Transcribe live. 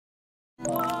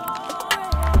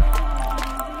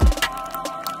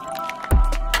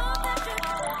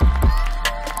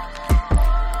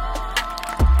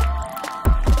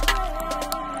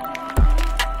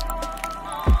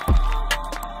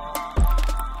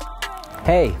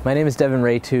Hey, my name is Devin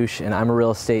Raytouche and I'm a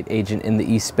real estate agent in the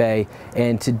East Bay,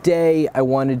 and today I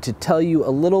wanted to tell you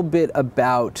a little bit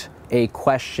about a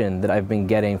question that I've been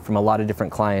getting from a lot of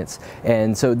different clients.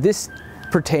 And so this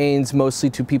pertains mostly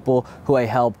to people who I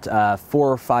helped 4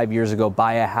 or 5 years ago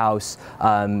buy a house.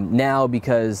 Now,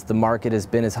 because the market has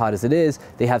been as hot as it is,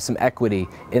 they have some equity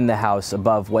in the house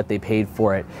above what they paid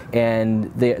for it.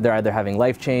 And they're either having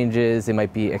life changes, they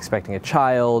might be expecting a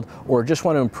child, or just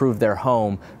want to improve their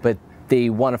home, but they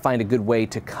want to find a good way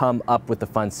to come up with the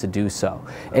funds to do so.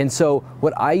 And so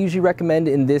what I usually recommend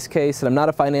in this case, and I'm not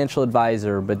a financial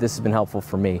advisor, but this has been helpful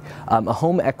for me, a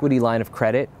home equity line of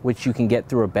credit, which you can get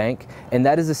through a bank. And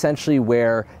that is essentially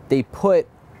where they put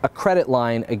a credit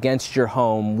line against your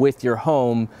home, with your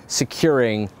home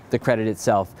securing the credit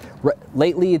itself.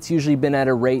 Lately, it's usually been at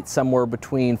a rate somewhere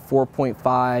between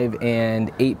 4.5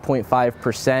 and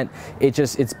 8.5%.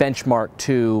 It's benchmarked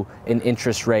to an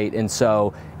interest rate, and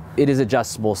so it is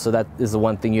adjustable, so that is the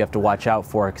one thing you have to watch out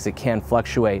for, because it can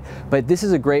fluctuate. But this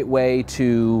is a great way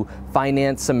to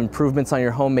finance some improvements on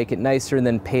your home, make it nicer, and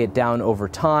then pay it down over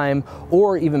time,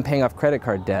 or even paying off credit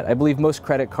card debt. I believe most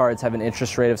credit cards have an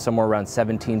interest rate of somewhere around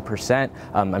 17%.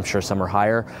 I'm sure some are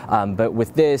higher, but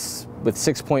with this, with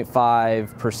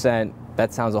 6.5%,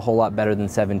 that sounds a whole lot better than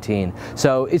 17.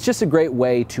 So it's just a great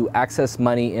way to access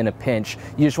money in a pinch.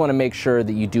 You just want to make sure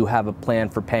that you do have a plan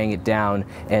for paying it down,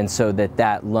 and so that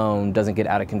that loan doesn't get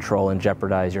out of control and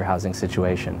jeopardize your housing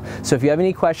situation. So if you have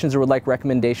any questions or would like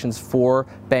recommendations for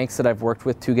banks that I've worked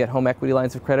with to get home equity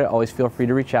lines of credit, always feel free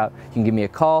to reach out. You can give me a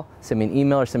call, send me an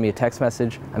email, or send me a text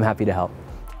message. I'm happy to help.